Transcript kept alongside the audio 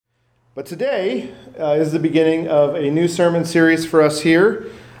But today is the beginning of a new sermon series for us here,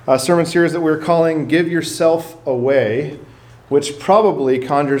 a sermon series that we're calling Give Yourself Away, which probably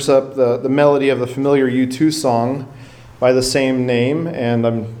conjures up the melody of the familiar U2 song by the same name, and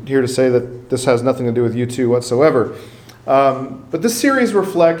I'm here to say that this has nothing to do with U2 whatsoever. But this series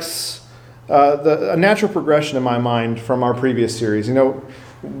reflects a natural progression in my mind from our previous series. You know,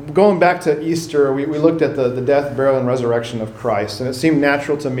 going back to Easter, we looked at the death, burial, and resurrection of Christ, and it seemed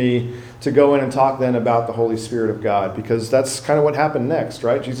natural to me to go in and talk then about the Holy Spirit of God, because that's kind of what happened next,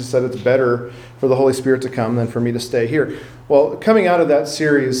 right? Jesus said it's better for the Holy Spirit to come than for me to stay here. Well, coming out of that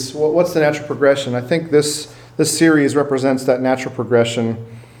series, what's the natural progression? I think this series represents that natural progression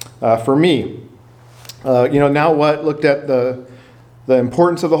for me. Now what? Looked at the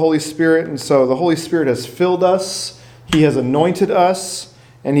importance of the Holy Spirit, and so the Holy Spirit has filled us, He has anointed us,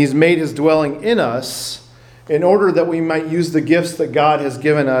 and He's made His dwelling in us in order that we might use the gifts that God has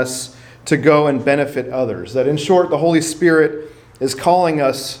given us to go and benefit others. That in short, the Holy Spirit is calling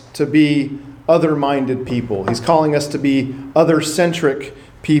us to be other-minded people. He's calling us to be other-centric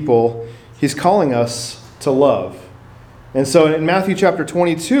people. He's calling us to love. And so in Matthew chapter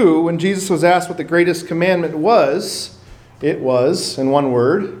 22, when Jesus was asked what the greatest commandment was, it was, in one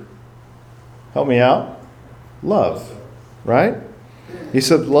word, help me out, love, right? He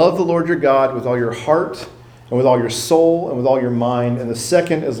said, love the Lord your God with all your heart and with all your soul and with all your mind. And the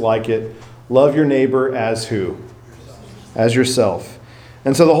second is like it, love your neighbor as who? As yourself.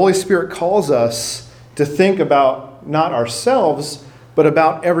 And so the Holy Spirit calls us to think about not ourselves, but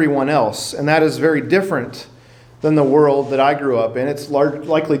about everyone else. And that is very different than the world that I grew up in. It's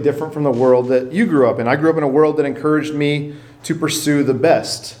likely different from the world that you grew up in. I grew up in a world that encouraged me to pursue the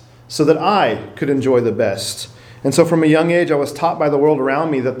best so that I could enjoy the best. And so from a young age, I was taught by the world around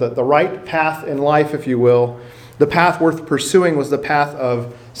me that the right path in life, if you will, the path worth pursuing was the path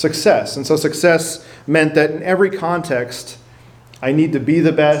of success. And so success meant that in every context, I need to be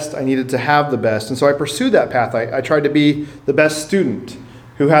the best, I needed to have the best. And so I pursued that path. I tried to be the best student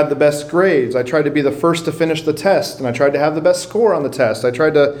who had the best grades. I tried to be the first to finish the test, and I tried to have the best score on the test. I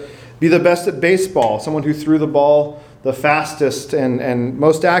tried to be the best at baseball, someone who threw the ball the fastest and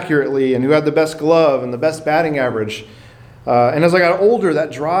most accurately, and who had the best glove and the best batting average. And as I got older,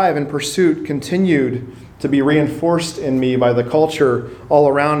 that drive and pursuit continued to be reinforced in me by the culture all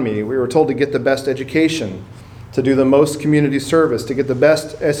around me. We were told to get the best education, to do the most community service, to get the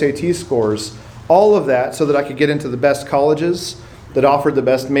best SAT scores, all of that so that I could get into the best colleges that offered the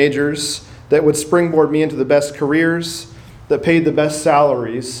best majors, that would springboard me into the best careers, that paid the best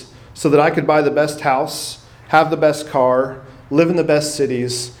salaries, so that I could buy the best house, have the best car, live in the best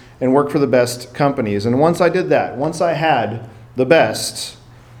cities, and work for the best companies. And once I did that, once I had the best,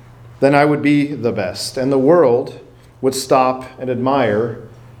 then I would be the best. And the world would stop and admire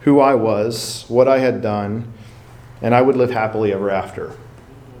who I was, what I had done, and I would live happily ever after.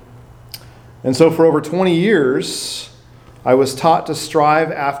 And so for over 20 years, I was taught to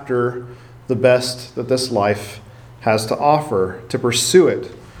strive after the best that this life has to offer, to pursue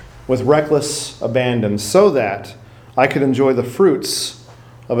it with reckless abandon so that I could enjoy the fruits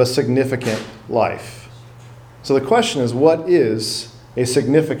of a significant life. So the question is, what is a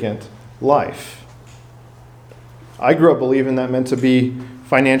significant life? I grew up believing that meant to be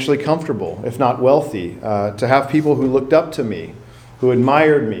financially comfortable, if not wealthy, to have people who looked up to me, who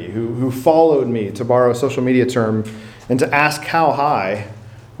admired me, who followed me, to borrow a social media term, and to ask how high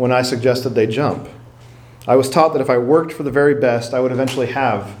when I suggested they jump. I was taught that if I worked for the very best, I would eventually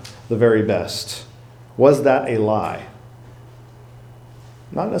have the very best. Was that a lie?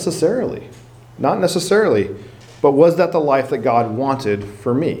 Not necessarily. Not necessarily. But was that the life that God wanted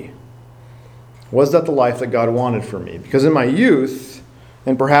for me? Was that the life that God wanted for me? Because in my youth,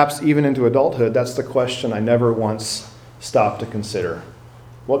 and perhaps even into adulthood, that's the question I never once stopped to consider.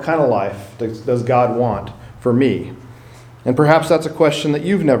 What kind of life does God want for me? And perhaps that's a question that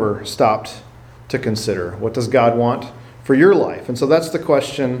you've never stopped to consider. What does God want for your life? And so that's the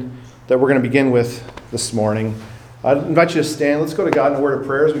question that we're going to begin with this morning. I invite you to stand. Let's go to God in a word of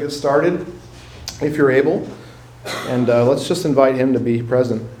prayer as we get started, if you're able. And let's just invite Him to be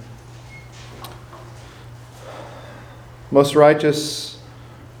present. Most righteous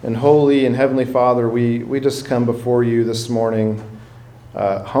and holy and heavenly Father, we just come before you this morning,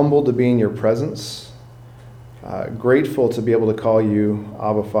 humbled to be in your presence, grateful to be able to call you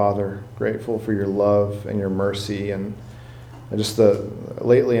Abba Father, grateful for your love and your mercy. And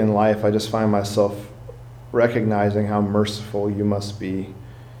lately in life, I just find myself recognizing how merciful you must be,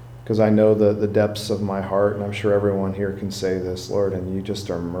 because I know the depths of my heart, and I'm sure everyone here can say this, Lord, and you just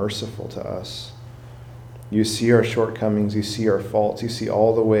are merciful to us. You see our shortcomings. You see our faults. You see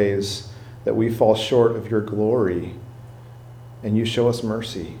all the ways that we fall short of your glory. And you show us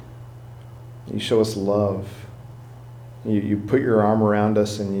mercy. You show us love. You put your arm around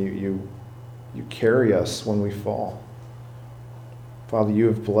us and you carry us when we fall. Father, you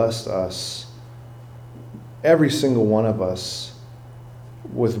have blessed us, every single one of us,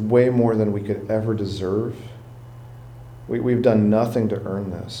 with way more than we could ever deserve. We've done nothing to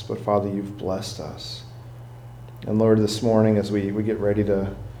earn this, but Father, you've blessed us. And Lord, this morning as we get ready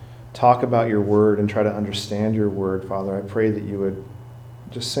to talk about your word and try to understand your word, Father, I pray that you would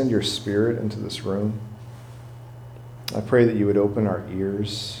just send your Spirit into this room. I pray that you would open our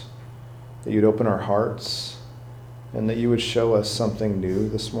ears, that you'd open our hearts, and that you would show us something new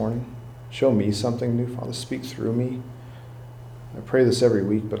this morning. Show me something new, Father. Speak through me. I pray this every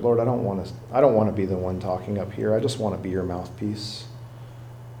week, but Lord, I don't want to be the one talking up here. I just want to be your mouthpiece.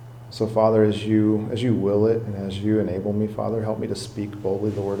 So, Father, as you will it and as you enable me, Father, help me to speak boldly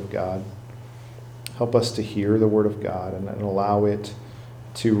the word of God. Help us to hear the word of God and allow it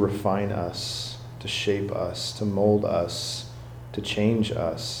to refine us, to shape us, to mold us, to change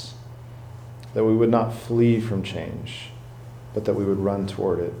us. That we would not flee from change, but that we would run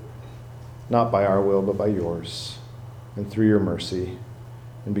toward it. Not by our will, but by yours. And through your mercy,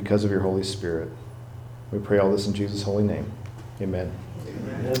 and because of your Holy Spirit. We pray all this in Jesus' holy name. Amen.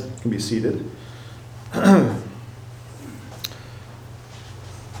 Amen. You can be seated.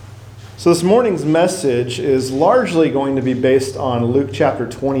 So this morning's message is largely going to be based on Luke chapter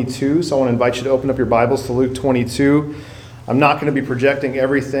 22. So I want to invite you to open up your Bibles to Luke 22. I'm not going to be projecting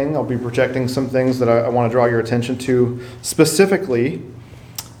everything. I'll be projecting some things that I want to draw your attention to specifically.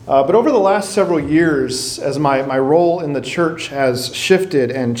 But over the last several years, as my role in the church has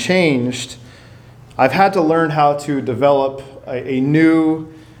shifted and changed, I've had to learn how to develop a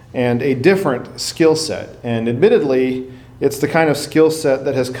new and a different skill set. And admittedly, it's the kind of skill set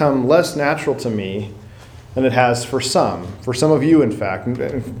that has come less natural to me than it has for some of you, in fact,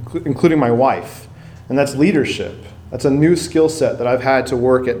 including my wife. And that's leadership. That's a new skill set that I've had to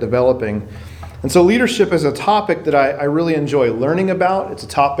work at developing. And so leadership is a topic that I really enjoy learning about. It's a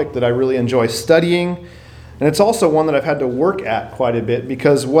topic that I really enjoy studying. And it's also one that I've had to work at quite a bit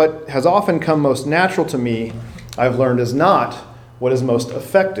because what has often come most natural to me, I've learned, is not what is most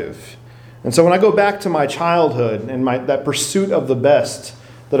effective. And so when I go back to my childhood and that pursuit of the best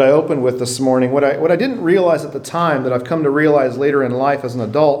that I opened with this morning, what I didn't realize at the time that I've come to realize later in life as an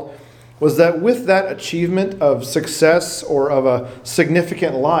adult was that with that achievement of success or of a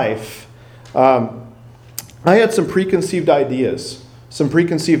significant life, I had some preconceived ideas, some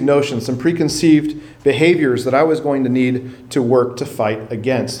preconceived notions, some preconceived behaviors that I was going to need to work to fight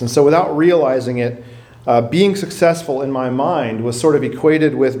against. And so without realizing it, being successful in my mind was sort of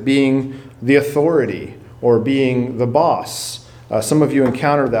equated with being the authority or being the boss. Some of you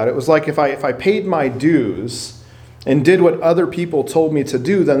encountered that. It was like if I paid my dues and did what other people told me to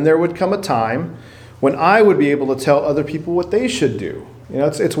do, then there would come a time when I would be able to tell other people what they should do. You know,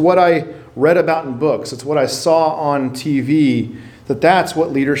 it's what I read about in books. It's what I saw on TV, that's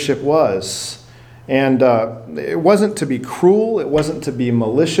what leadership was. And it wasn't to be cruel. It wasn't to be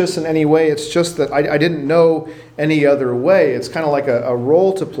malicious in any way. It's just that I didn't know any other way. It's kind of like a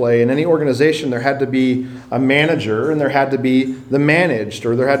role to play. In any organization, there had to be a manager, and there had to be the managed,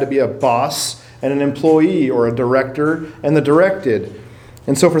 or there had to be a boss and an employee, or a director and the directed.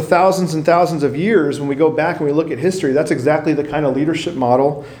 And so for thousands and thousands of years, when we go back and we look at history, that's exactly the kind of leadership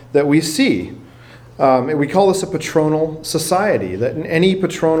model that we see. We call this a patronal society, that in any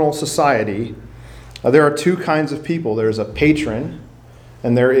patronal society, there are two kinds of people. There's a patron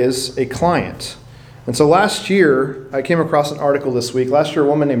and there is a client. And so last year, I came across an article this week. Last year, a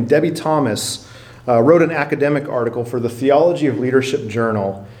woman named Debbie Thomas wrote an academic article for the Theology of Leadership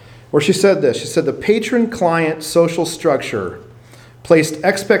Journal, where she said this. She said, the patron-client social structure placed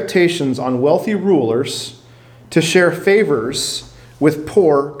expectations on wealthy rulers to share favors with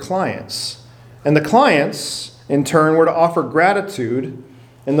poor clients. And the clients, in turn, were to offer gratitude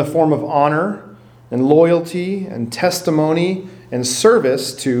in the form of honor and loyalty and testimony and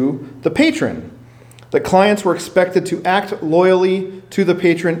service to the patron. The clients were expected to act loyally to the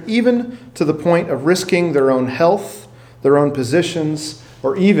patron, even to the point of risking their own health, their own positions,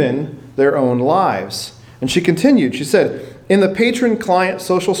 or even their own lives. And she continued, she said, in the patron-client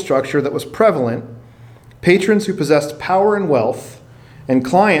social structure that was prevalent, patrons who possessed power and wealth and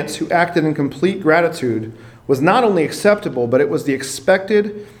clients who acted in complete gratitude was not only acceptable, but it was the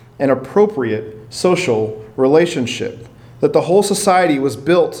expected and appropriate social relationship. That the whole society was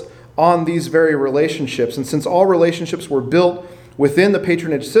built on these very relationships. And since all relationships were built within the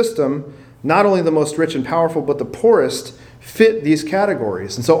patronage system, not only the most rich and powerful, but the poorest fit these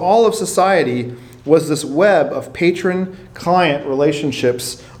categories. And so all of society was this web of patron-client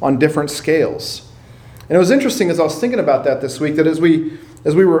relationships on different scales. And it was interesting as I was thinking about that this week, that as we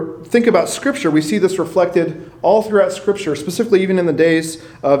were think about Scripture, we see this reflected all throughout Scripture, specifically even in the days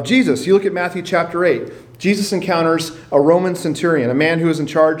of Jesus. You look at Matthew chapter 8. Jesus encounters a Roman centurion, a man who is in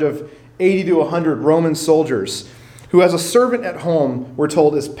charge of 80 to 100 Roman soldiers, who has a servant at home, we're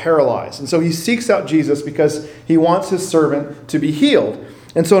told, is paralyzed. And so he seeks out Jesus because he wants his servant to be healed.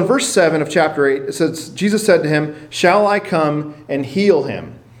 And so in verse 7 of chapter 8, it says, Jesus said to him, "Shall I come and heal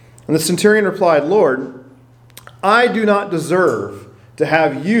him?" And the centurion replied, "Lord, I do not deserve to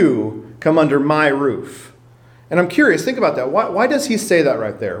have you come under my roof." And I'm curious, think about that. Why does he say that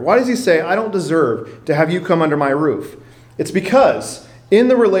right there? Why does he say, "I don't deserve to have you come under my roof"? It's because in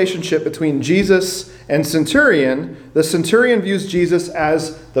the relationship between Jesus and centurion, the centurion views Jesus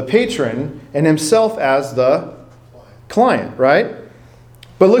as the patron and himself as the client, right?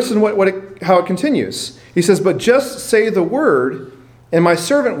 But listen how it continues. He says, "But just say the word, and my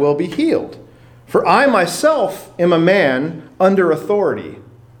servant will be healed. For I myself am a man under authority,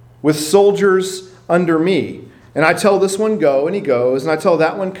 with soldiers under me. And I tell this one, go, and he goes. And I tell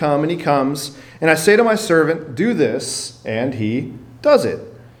that one, come, and he comes. And I say to my servant, do this, and he does it."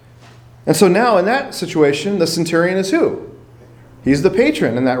 And so now in that situation, the centurion is who? He's the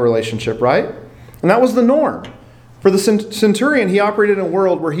patron in that relationship, right? And that was the norm. For the centurion, he operated in a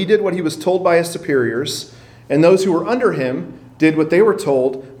world where he did what he was told by his superiors, and those who were under him did what they were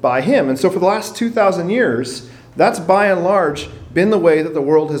told by him. And so for the last 2,000 years, that's by and large been the way that the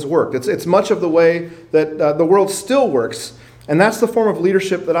world has worked. It's much of the way that the world still works. And that's the form of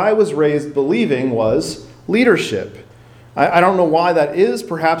leadership that I was raised believing was leadership. I don't know why that is.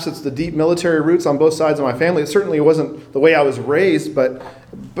 Perhaps it's the deep military roots on both sides of my family. It certainly wasn't the way I was raised, but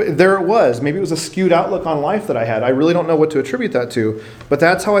there it was. Maybe it was a skewed outlook on life that I had. I really don't know what to attribute that to, but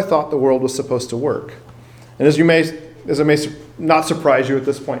that's how I thought the world was supposed to work. And as it may not surprise you at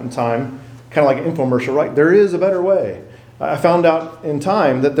this point in time, kind of like an infomercial, right? There is a better way. I found out in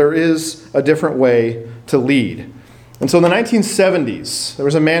time that there is a different way to lead. And so in the 1970s, there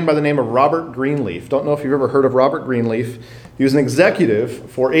was a man by the name of Robert Greenleaf. Don't know if you've ever heard of Robert Greenleaf. He was an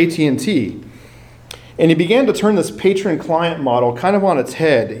executive for AT&T. And he began to turn this patron-client model kind of on its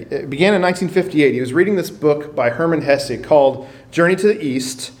head. It began in 1958. He was reading this book by Hermann Hesse called Journey to the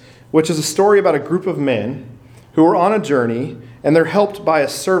East, which is a story about a group of men who are on a journey, and they're helped by a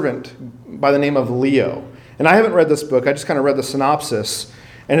servant by the name of Leo. And I haven't read this book. I just kind of read the synopsis.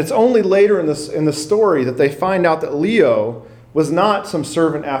 And it's only later in the story that they find out that Leo was not some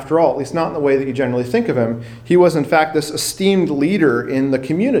servant after all, at least not in the way that you generally think of him. He was, in fact, this esteemed leader in the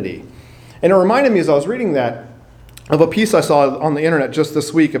community. And it reminded me, as I was reading that, of a piece I saw on the internet just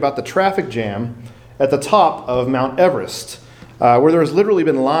this week about the traffic jam at the top of Mount Everest, where there's literally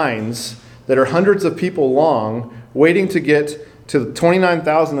been lines that are hundreds of people long waiting to get to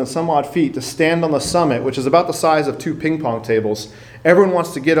 29,000 and some odd feet to stand on the summit, which is about the size of 2 ping pong tables. Everyone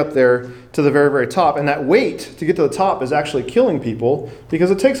wants to get up there to the very, very top. And that wait to get to the top is actually killing people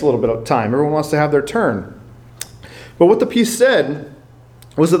because it takes a little bit of time. Everyone wants to have their turn. But what the piece said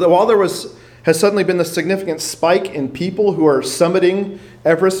was that while has suddenly been this significant spike in people who are summiting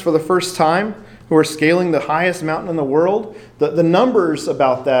Everest for the first time, who are scaling the highest mountain in the world, the numbers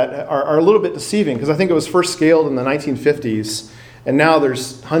about that are a little bit deceiving, because I think it was first scaled in the 1950s, and now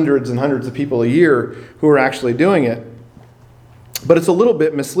there's hundreds and hundreds of people a year who are actually doing it. But it's a little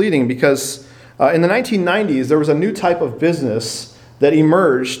bit misleading because in the 1990s, there was a new type of business that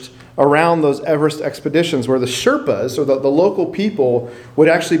emerged around those Everest expeditions where the Sherpas, or the local people, would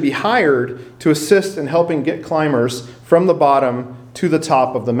actually be hired to assist in helping get climbers from the bottom to the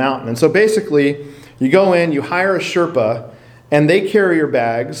top of the mountain. And so basically, you go in, you hire a Sherpa, and they carry your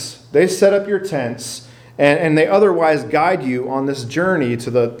bags, they set up your tents, and they otherwise guide you on this journey to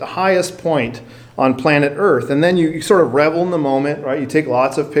the highest point on planet Earth. And then you sort of revel in the moment, right? You take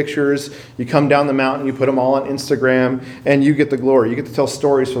lots of pictures, you come down the mountain, you put them all on Instagram, and you get the glory. You get to tell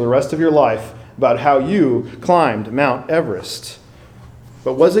stories for the rest of your life about how you climbed Mount Everest.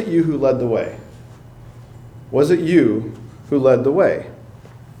 But was it you who led the way? Was it you who led the way?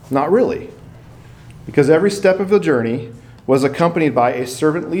 Not really. Because every step of the journey was accompanied by a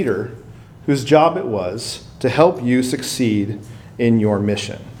servant leader whose job it was to help you succeed in your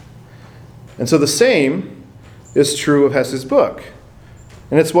mission. And so the same is true of Hesse's book.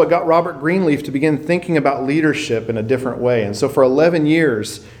 And it's what got Robert Greenleaf to begin thinking about leadership in a different way. And so for 11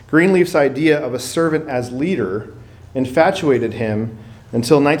 years, Greenleaf's idea of a servant as leader infatuated him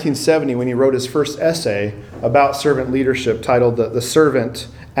until 1970 when he wrote his first essay about servant leadership titled The Servant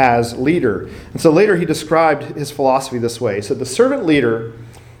as Leader. And so later he described his philosophy this way. He said, the servant leader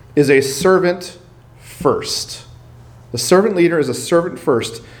is a servant first. The servant leader is a servant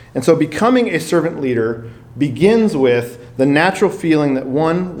first. And so becoming a servant leader begins with the natural feeling that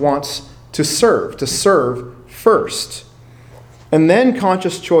one wants to serve first. And then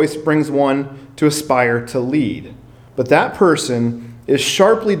conscious choice brings one to aspire to lead. But that person is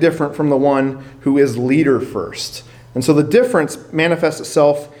sharply different from the one who is leader first. And so the difference manifests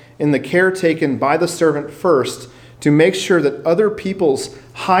itself in the care taken by the servant first to make sure that other people's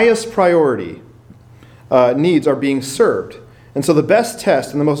highest priority needs are being served. And so the best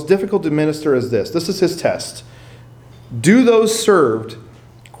test and the most difficult to minister is this. This is his test. Do those served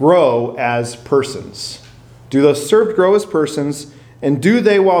grow as persons? Do those served grow as persons? And do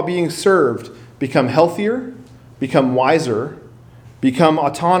they, while being served, become healthier, become wiser, become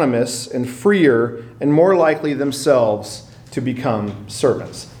autonomous and freer, and more likely themselves to become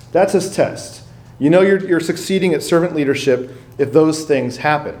servants? That's his test. You know you're succeeding at servant leadership if those things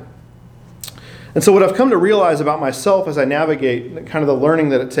happen. And so what I've come to realize about myself as I navigate kind of the learning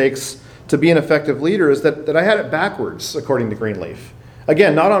that it takes to be an effective leader is that I had it backwards, according to Greenleaf.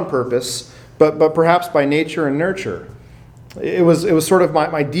 Again, not on purpose, but perhaps by nature and nurture. It was sort of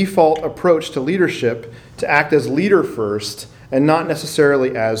my default approach to leadership to act as leader first and not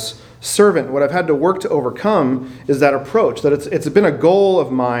necessarily as servant. What I've had to work to overcome is that approach, that it's been a goal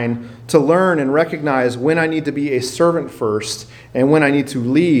of mine to learn and recognize when I need to be a servant first and when I need to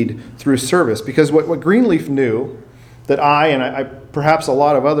lead through service. Because what Greenleaf knew that I perhaps a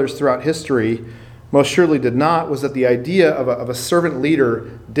lot of others throughout history most surely did not, was that the idea of a servant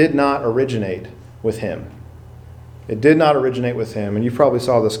leader did not originate with him. It did not originate with him, and you probably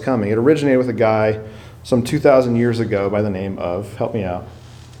saw this coming. It originated with a guy some 2,000 years ago by the name of, help me out,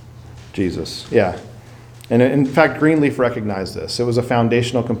 Jesus. Yeah. And in fact, Greenleaf recognized this. It was a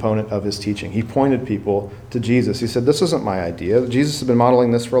foundational component of his teaching. He pointed people to Jesus. He said, this isn't my idea. Jesus has been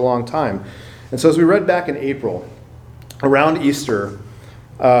modeling this for a long time. And so as we read back in April, around Easter,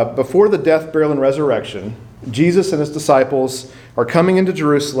 before the death, burial, and resurrection, Jesus and his disciples are coming into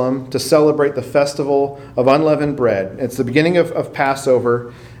Jerusalem to celebrate the festival of unleavened bread. It's the beginning of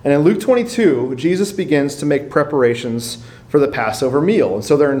Passover. And in Luke 22, Jesus begins to make preparations for the Passover meal. And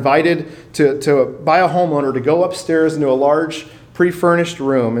so they're invited by a homeowner to go upstairs into a large pre-furnished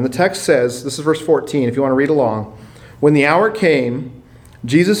room. And the text says, this is verse 14, if you want to read along. When the hour came,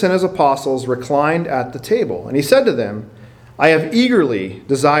 Jesus and his apostles reclined at the table. And he said to them, I have eagerly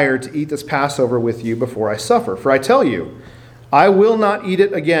desired to eat this Passover with you before I suffer. For I tell you, I will not eat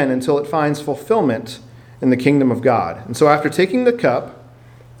it again until it finds fulfillment in the kingdom of God. And so after taking the cup,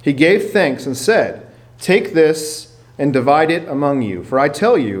 he gave thanks and said, take this and divide it among you. For I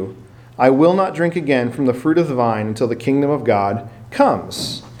tell you, I will not drink again from the fruit of the vine until the kingdom of God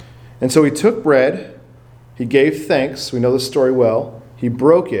comes. And so he took bread, he gave thanks, we know the story well, he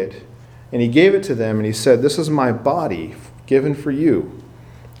broke it, and he gave it to them, and he said, this is my body given for you.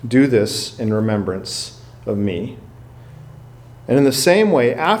 Do this in remembrance of me. And in the same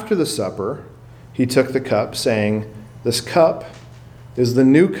way, after the supper, he took the cup, saying, this cup is the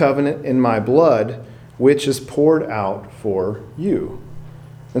new covenant in my blood, which is poured out for you.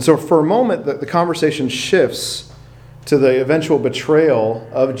 And so for a moment, the conversation shifts to the eventual betrayal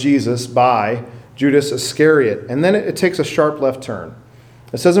of Jesus by Judas Iscariot. And then it takes a sharp left turn.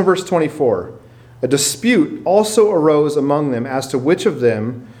 It says in verse 24, a dispute also arose among them as to which of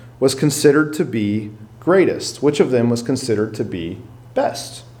them was considered to be greatest, which of them was considered to be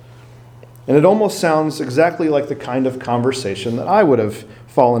best. And it almost sounds exactly like the kind of conversation that I would have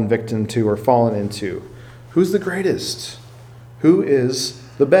fallen victim to or fallen into. Who's the greatest? Who is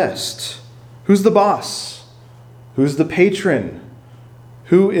the best? Who's the boss? Who's the patron?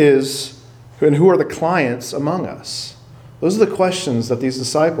 Who are the clients among us? Those are the questions that these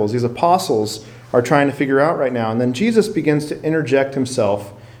disciples, these apostles, are trying to figure out right now. And then Jesus begins to interject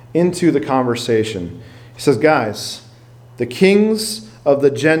himself into the conversation. He says, guys, the kings of the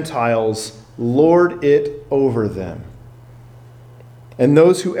Gentiles lord it over them. And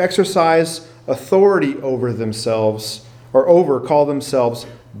those who exercise authority over themselves call themselves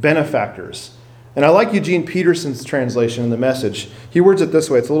benefactors. And I like Eugene Peterson's translation in the Message. He words it this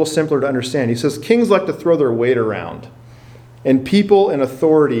way. It's a little simpler to understand. He says, kings like to throw their weight around, and people in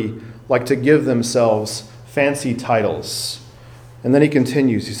authority like to give themselves fancy titles. And then he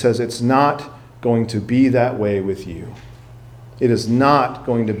continues. He says, it's not going to be that way with you. It is not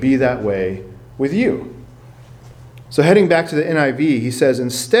going to be that way with you. So heading back to the NIV, he says,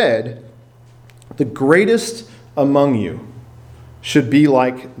 instead, the greatest among you should be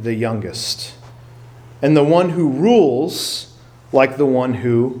like the youngest, and the one who rules like the one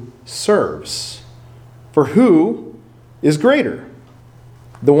who serves. For who is greater,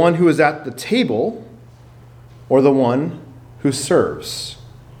 the one who is at the table or the one who serves?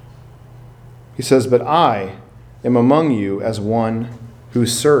 He says, but I am among you as one who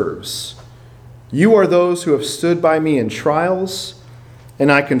serves. You are those who have stood by me in trials,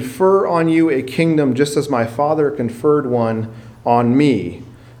 and I confer on you a kingdom just as my Father conferred one on me,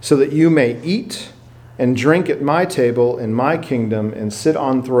 so that you may eat and drink at my table in my kingdom and sit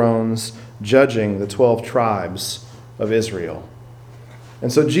on thrones judging the 12 tribes of Israel.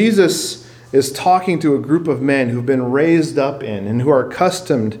 And so Jesus is talking to a group of men who've been raised up in and who are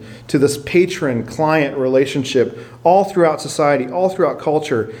accustomed to this patron-client relationship all throughout society, all throughout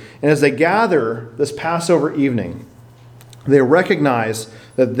culture. And as they gather this Passover evening, they recognize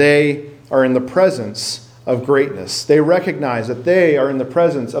that they are in the presence of greatness. They recognize that they are in the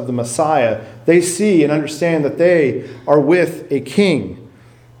presence of the Messiah. They see and understand that they are with a king,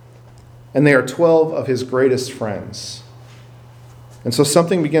 and they are 12 of his greatest friends. And so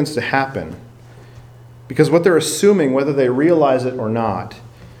something begins to happen, because what they're assuming, whether they realize it or not,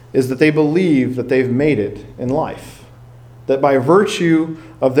 is that they believe that they've made it in life. That by virtue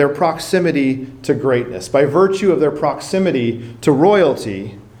of their proximity to greatness, by virtue of their proximity to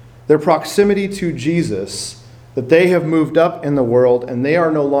royalty, their proximity to Jesus, that they have moved up in the world and they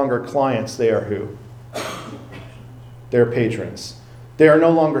are no longer clients, they are who? They're patrons. They are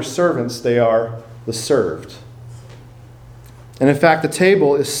no longer servants, they are the served. And in fact, the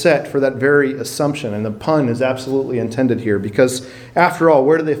table is set for that very assumption, and the pun is absolutely intended here, because after all,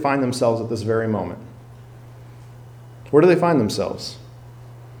 where do they find themselves at this very moment? Where do they find themselves?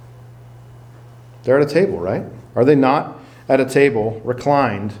 They're at a table, right? Are they not at a table,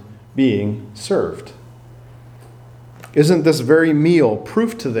 reclined, being served? Isn't this very meal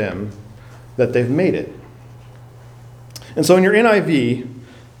proof to them that they've made it? And so in your NIV,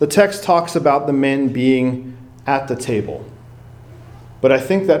 the text talks about the men being at the table. But I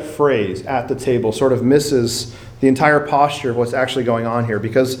think that phrase, at the table, sort of misses the entire posture of what's actually going on here,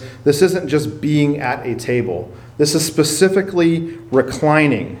 because this isn't just being at a table. This is specifically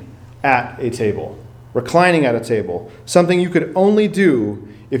reclining at a table. Reclining at a table. Something you could only do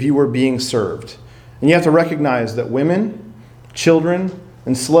if you were being served. And you have to recognize that women, children,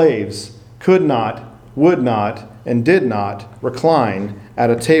 and slaves could not, would not, and did not recline at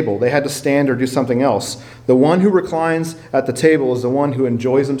a table. They had to stand or do something else. The one who reclines at the table is the one who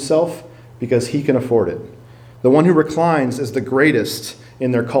enjoys himself because he can afford it. The one who reclines is the greatest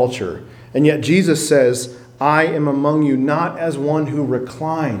in their culture. And yet Jesus says, I am among you not as one who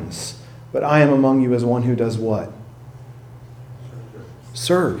reclines, but I am among you as one who does what?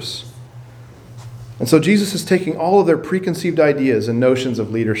 Serves. And so Jesus is taking all of their preconceived ideas and notions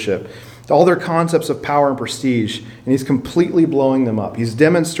of leadership, all their concepts of power and prestige, and he's completely blowing them up. He's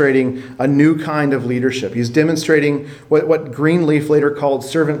demonstrating a new kind of leadership. He's demonstrating what Greenleaf later called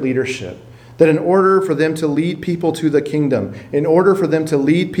servant leadership. That in order for them to lead people to the kingdom, in order for them to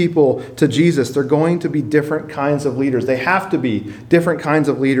lead people to Jesus, they're going to be different kinds of leaders. They have to be different kinds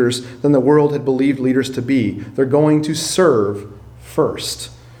of leaders than the world had believed leaders to be. They're going to serve first.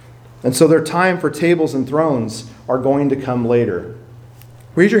 And so their time for tables and thrones are going to come later.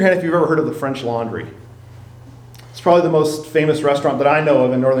 Raise your hand if you've ever heard of the French Laundry. It's probably the most famous restaurant that I know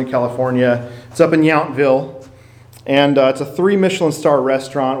of in Northern California. It's up in Yountville. And it's a 3 Michelin star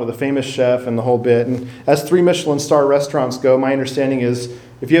restaurant with a famous chef and the whole bit. And as 3 Michelin star restaurants go, my understanding is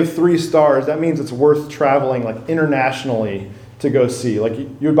if you have 3 stars, that means it's worth traveling like internationally to go see. Like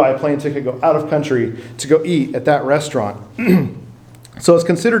you would buy a plane ticket, go out of country to go eat at that restaurant. So it's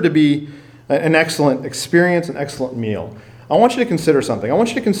considered to be an excellent experience, an excellent meal. I want you to consider something. I want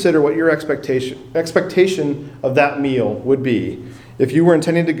you to consider what your expectation of that meal would be if you were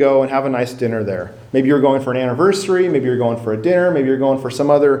intending to go and have a nice dinner there. Maybe you're going for an anniversary, maybe you're going for a dinner, maybe you're going for some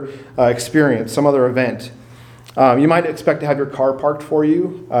other experience, some other event. You might expect to have your car parked for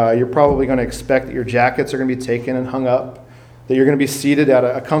you. You're probably going to expect that your jackets are going to be taken and hung up, that you're going to be seated at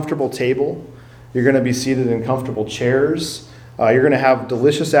a comfortable table. You're going to be seated in comfortable chairs. You're going to have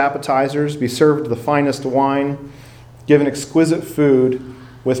delicious appetizers, be served the finest wine, given exquisite food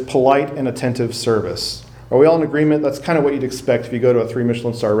with polite and attentive service. Are we all in agreement? That's kind of what you'd expect if you go to a 3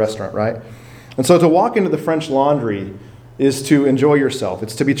 Michelin star restaurant, right? And so to walk into the French Laundry is to enjoy yourself.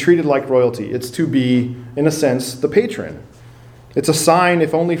 It's to be treated like royalty. It's to be, in a sense, the patron. It's a sign,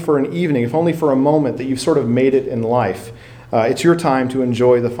 if only for an evening, if only for a moment, that you've sort of made it in life. It's your time to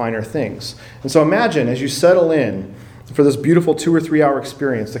enjoy the finer things. And so imagine, as you settle in, for this beautiful 2 or 3 hour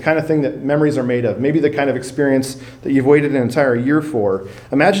experience, the kind of thing that memories are made of, maybe the kind of experience that you've waited an entire year for.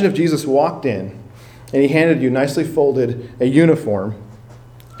 Imagine if Jesus walked in and he handed you nicely folded a uniform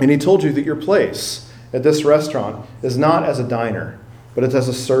and he told you that your place at this restaurant is not as a diner, but it's as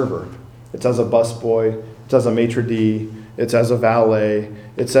a server. It's as a busboy. It's as a maitre d'. It's as a valet.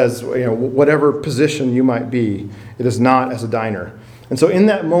 It's as, whatever position you might be. It is not as a diner. And so in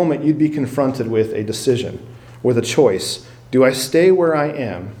that moment, you'd be confronted with a decision, with a choice. Do I stay where I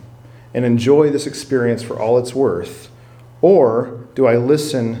am and enjoy this experience for all it's worth? Or do I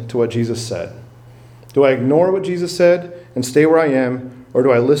listen to what Jesus said? Do I ignore what Jesus said and stay where I am? Or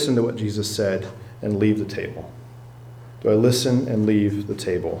do I listen to what Jesus said and leave the table? Do I listen and leave the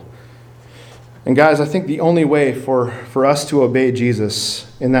table? And guys, I think the only way for us to obey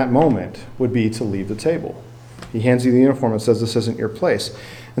Jesus in that moment would be to leave the table. He hands you the uniform and says, this isn't your place.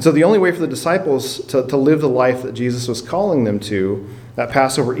 And so the only way for the disciples to live the life that Jesus was calling them to that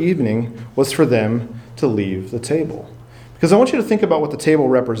Passover evening was for them to leave the table. Because I want you to think about what the table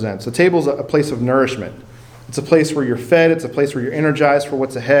represents. The table is a place of nourishment. It's a place where you're fed. It's a place where you're energized for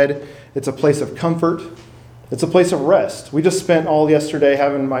what's ahead. It's a place of comfort. It's a place of rest. We just spent all yesterday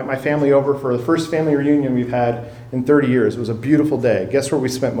having my family over for the first family reunion we've had in 30 years. It was a beautiful day. Guess where we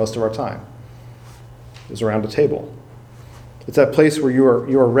spent most of our time? It was around a table. It's that place where you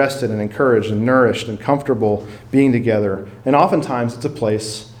are rested and encouraged and nourished and comfortable being together. And oftentimes it's a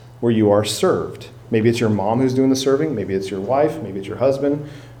place where you are served. Maybe it's your mom who's doing the serving. Maybe it's your wife. Maybe it's your husband.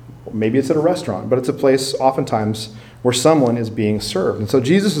 Maybe it's at a restaurant. But it's a place oftentimes where someone is being served. And so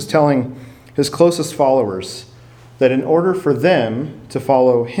Jesus is telling his closest followers that in order for them to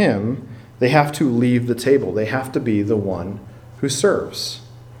follow him, they have to leave the table. They have to be the one who serves.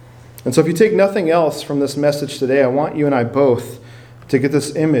 And so if you take nothing else from this message today, I want you and I both to get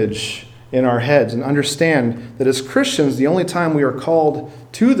this image in our heads and understand that as Christians, the only time we are called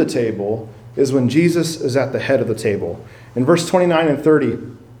to the table is when Jesus is at the head of the table. In verse 29 and 30,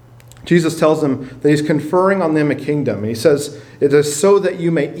 Jesus tells them that he's conferring on them a kingdom. And he says, it is so that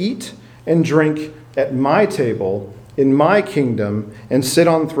you may eat and drink at my table in my kingdom and sit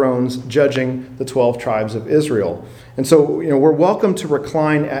on thrones judging the 12 tribes of Israel. And so, we're welcome to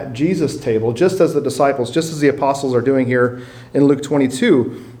recline at Jesus' table, just as the disciples, just as the apostles are doing here in Luke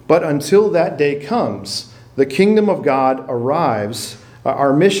 22. But until that day comes, the kingdom of God arrives,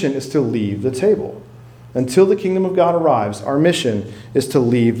 our mission is to leave the table. Until the kingdom of God arrives, our mission is to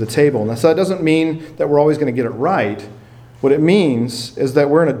leave the table. Now, so that doesn't mean that we're always going to get it right. What it means is that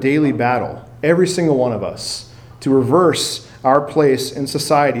we're in a daily battle, every single one of us, to reverse our place in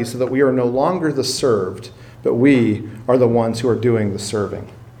society so that we are no longer the served, but we are the ones who are doing the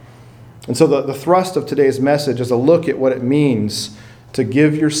serving. And so the thrust of today's message is a look at what it means to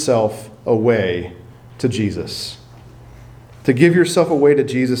give yourself away to Jesus. To give yourself away to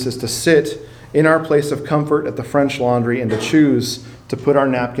Jesus is to sit in our place of comfort at the French Laundry and to choose to put our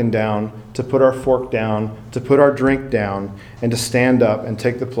napkin down, to put our fork down, to put our drink down, and to stand up and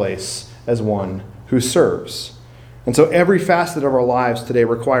take the place as one who serves. And so every facet of our lives today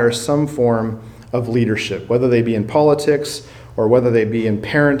requires some form of leadership, whether they be in politics or whether they be in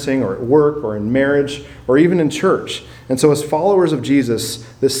parenting or at work or in marriage or even in church. And so as followers of Jesus,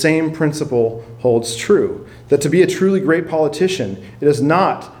 the same principle holds true, that to be a truly great politician, it is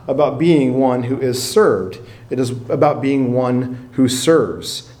not about being one who is served. It is about being one who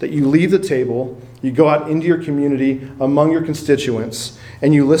serves, that you leave the table, you go out into your community among your constituents,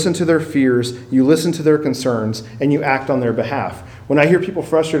 and you listen to their fears, you listen to their concerns, and you act on their behalf. When I hear people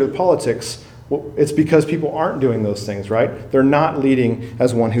frustrated with politics, well, it's because people aren't doing those things, right? They're not leading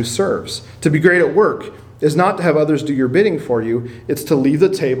as one who serves. To be great at work is not to have others do your bidding for you. It's to leave the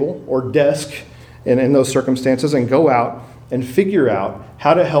table or desk in those circumstances and go out and figure out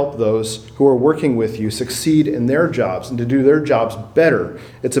how to help those who are working with you succeed in their jobs and to do their jobs better.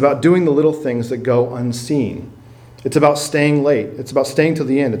 It's about doing the little things that go unseen. It's about staying late. It's about staying till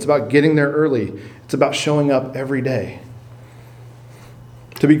the end. It's about getting there early. It's about showing up every day.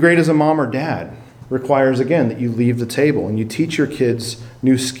 To be great as a mom or dad requires, again, that you leave the table and you teach your kids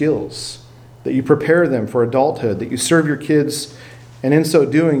new skills, that you prepare them for adulthood, that you serve your kids, and in so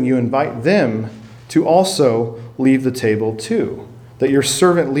doing, you invite them to also leave the table too. That your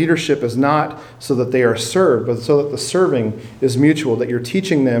servant leadership is not so that they are served, but so that the serving is mutual, that you're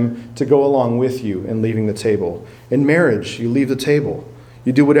teaching them to go along with you in leaving the table. In marriage, you leave the table.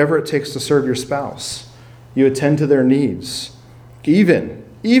 You do whatever it takes to serve your spouse. You attend to their needs, even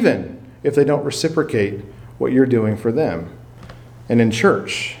if they don't reciprocate what you're doing for them. And in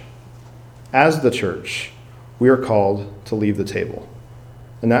church, as the church, we are called to leave the table.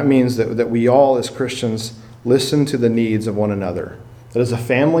 And that means that we all as Christians listen to the needs of one another. That as a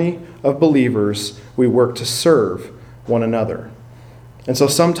family of believers, we work to serve one another. And so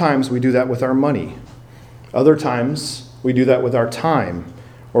sometimes we do that with our money. Other times we do that with our time,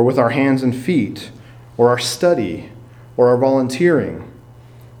 or with our hands and feet, or our study, or our volunteering.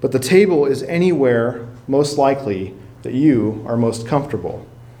 But the table is anywhere, most likely, that you are most comfortable.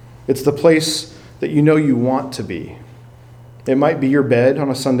 It's the place that you know you want to be. It might be your bed on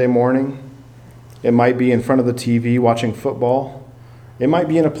a Sunday morning. It might be in front of the TV watching football. It might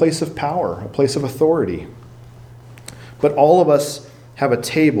be in a place of power, a place of authority. But all of us have a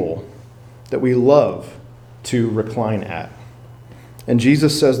table that we love to recline at. And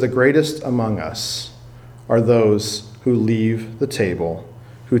Jesus says the greatest among us are those who leave the table,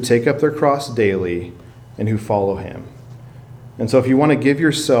 who take up their cross daily, and who follow him. And so if you want to give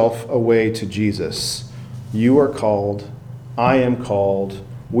yourself away to Jesus, you are called, I am called,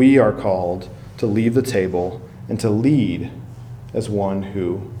 we are called to leave the table and to lead as one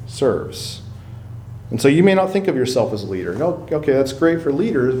who serves. And so you may not think of yourself as a leader. No, okay, that's great for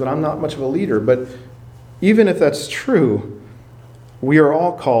leaders, but I'm not much of a leader. But even if that's true, we are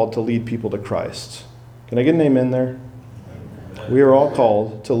all called to lead people to Christ. Can I get an amen there? We are all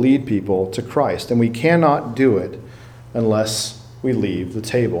called to lead people to Christ, and we cannot do it unless we leave the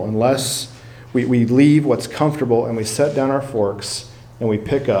table, unless we leave what's comfortable and we set down our forks and we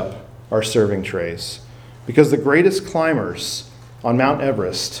pick up our serving trays. Because the greatest climbers on Mount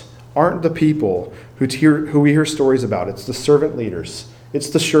Everest aren't the people who we hear stories about. It's the servant leaders. It's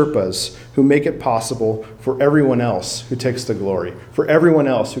the Sherpas who make it possible for everyone else who takes the glory, for everyone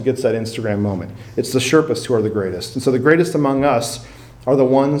else who gets that Instagram moment. It's the Sherpas who are the greatest. And so the greatest among us are the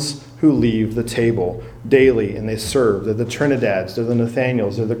ones who leave the table daily and they serve. They're the Trinidads, they're the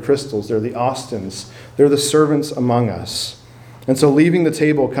Nathaniels, they're the Crystals, they're the Austins. They're the servants among us. And so leaving the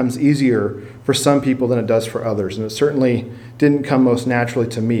table comes easier for some people than it does for others. And it certainly didn't come most naturally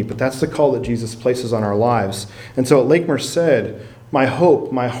to me, but that's the call that Jesus places on our lives. And so at Lake Merced, my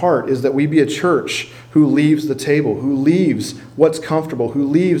hope, my heart is that we be a church who leaves the table, who leaves what's comfortable, who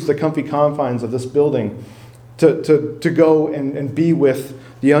leaves the comfy confines of this building to go and be with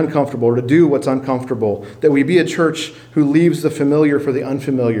the uncomfortable, or to do what's uncomfortable. That we be a church who leaves the familiar for the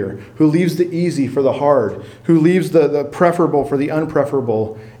unfamiliar, who leaves the easy for the hard, who leaves the preferable for the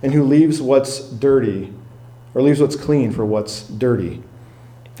unpreferable, and who leaves what's dirty, or leaves what's clean for what's dirty.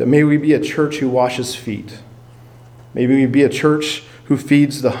 That may we be a church who washes feet. Maybe we be a church who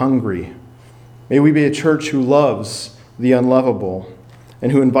feeds the hungry. May we be a church who loves the unlovable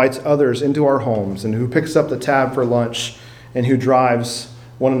and who invites others into our homes and who picks up the tab for lunch and who drives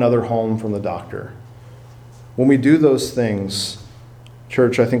one another home from the doctor. When we do those things,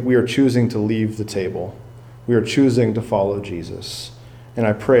 church, I think we are choosing to leave the table. We are choosing to follow Jesus. And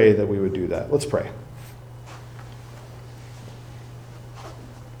I pray that we would do that. Let's pray.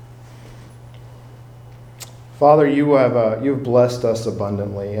 Father, you've blessed us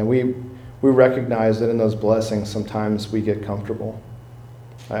abundantly, and we recognize that in those blessings sometimes we get comfortable.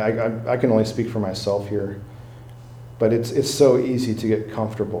 I can only speak for myself here, but it's so easy to get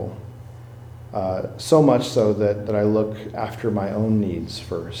comfortable, so much so that I look after my own needs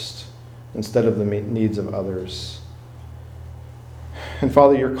first instead of the needs of others. And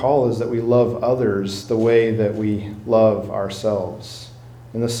Father, your call is that we love others the way that we love ourselves,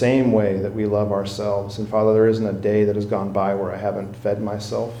 in the same way that we love ourselves. And Father, there isn't a day that has gone by where I haven't fed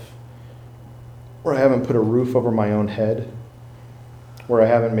myself, where I haven't put a roof over my own head, where I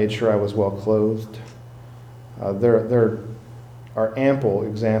haven't made sure I was well clothed. There are ample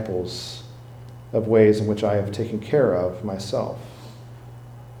examples of ways in which I have taken care of myself.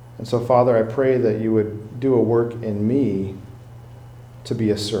 And so, Father, I pray that you would do a work in me to be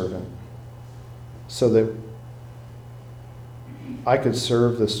a servant, so that I could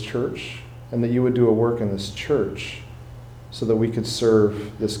serve this church, and that you would do a work in this church so that we could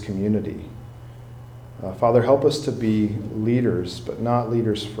serve this community. Father, help us to be leaders, but not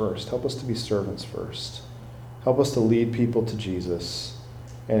leaders first. Help us to be servants first. Help us to lead people to Jesus,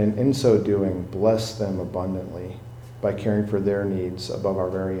 and in so doing, bless them abundantly by caring for their needs above our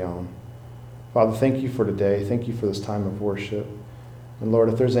very own. Father, thank you for today. Thank you for this time of worship. And Lord,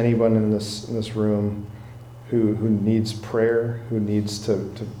 if there's anyone in this room who needs prayer, who needs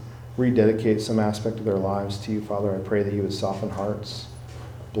to rededicate some aspect of their lives to you, Father, I pray that you would soften hearts.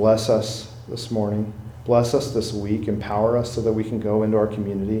 Bless us this morning. Bless us this week. Empower us so that we can go into our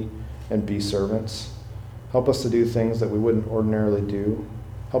community and be servants. Help us to do things that we wouldn't ordinarily do.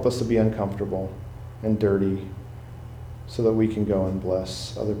 Help us to be uncomfortable and dirty so that we can go and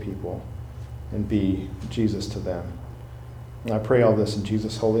bless other people and be Jesus to them. And I pray all this in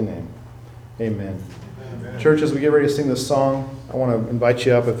Jesus' holy name. Amen. Church, as we get ready to sing this song, I want to invite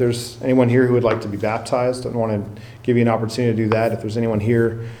you up. If there's anyone here who would like to be baptized, I want to give you an opportunity to do that. If there's anyone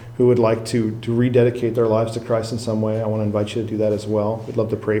here who would like to rededicate their lives to Christ in some way, I want to invite you to do that as well. We'd love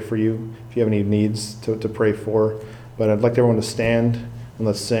to pray for you if you have any needs to pray for. But I'd like everyone to stand and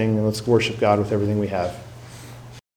let's sing and let's worship God with everything we have.